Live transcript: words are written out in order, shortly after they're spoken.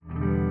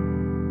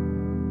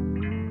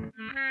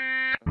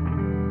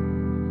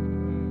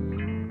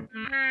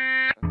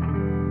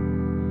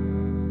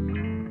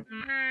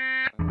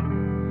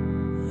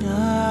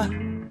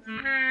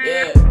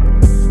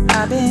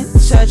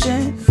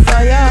searching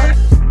for your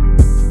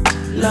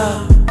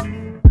love.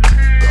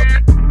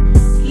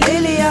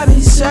 Lately I've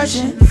been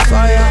searching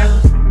for your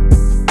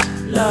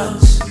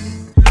love.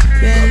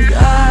 Been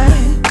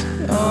gone,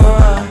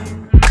 oh,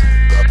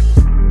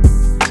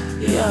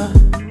 yeah.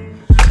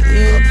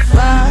 In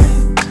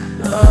fine,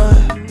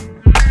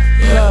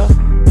 yeah.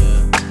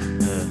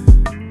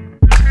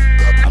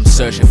 I'm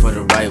searching for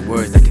the right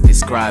words that can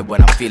describe what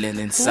I'm feeling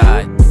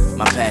inside.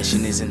 My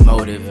passion isn't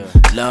motive.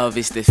 Love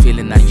is the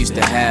feeling I used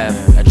to have.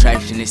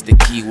 Attraction is the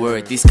key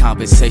word. This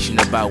conversation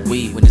about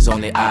we when it's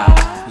only I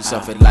who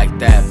suffered like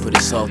that. Put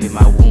a salt in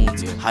my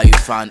wounds. How you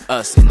found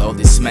us in all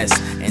this mess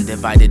and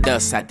divided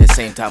us at the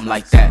same time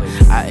like that.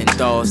 I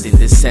indulged in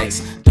the sex,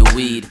 the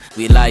weed.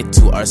 We lied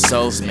to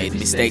ourselves, made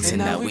mistakes,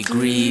 and now we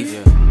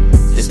grieve.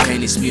 The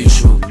pain is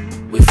mutual.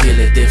 We feel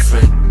it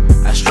different.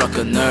 I struck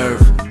a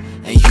nerve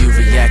and you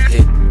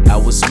reacted. I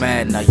was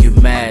mad, now you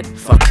mad.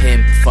 Fuck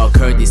him, fuck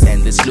her. This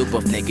endless loop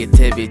of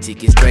negativity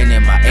keeps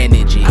draining my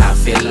energy. I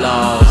feel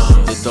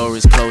lost. The door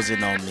is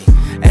closing on me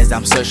as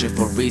I'm searching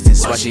for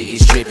reasons why she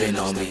is dripping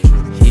on me.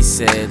 He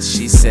said,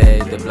 she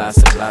said, the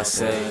blase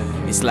blase.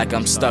 It's like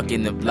I'm stuck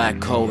in the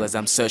black hole as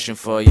I'm searching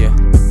for you.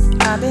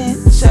 I've been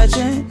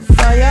searching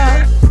for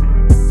your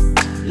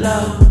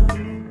love.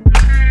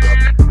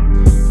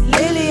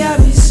 Lately I've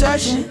been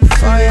searching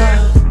for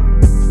your